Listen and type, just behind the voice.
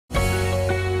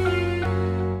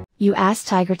You ask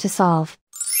Tiger to solve.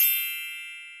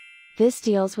 This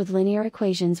deals with linear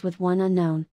equations with one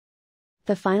unknown.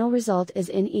 The final result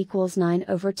is n equals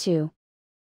 9/2.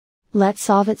 Let's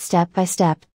solve it step by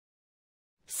step.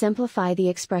 Simplify the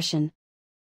expression.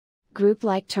 Group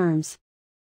like terms.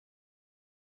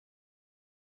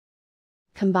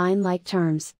 Combine like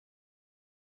terms.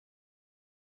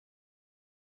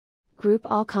 Group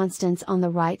all constants on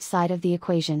the right side of the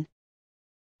equation.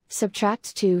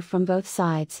 Subtract 2 from both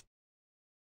sides.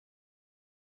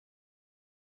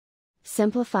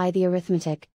 Simplify the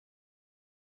arithmetic.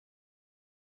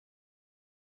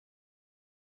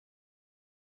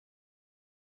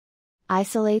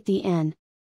 Isolate the n.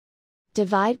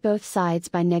 Divide both sides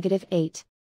by -8.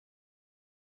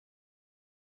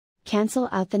 Cancel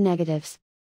out the negatives.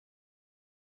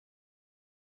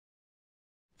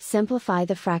 Simplify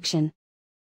the fraction.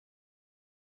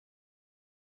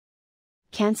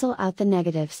 Cancel out the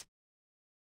negatives.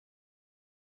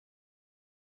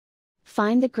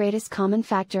 Find the greatest common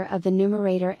factor of the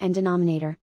numerator and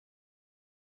denominator.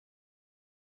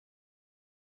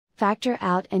 Factor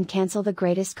out and cancel the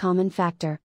greatest common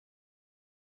factor.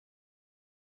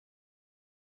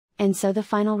 And so the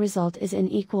final result is n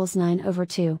equals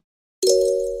 9/2.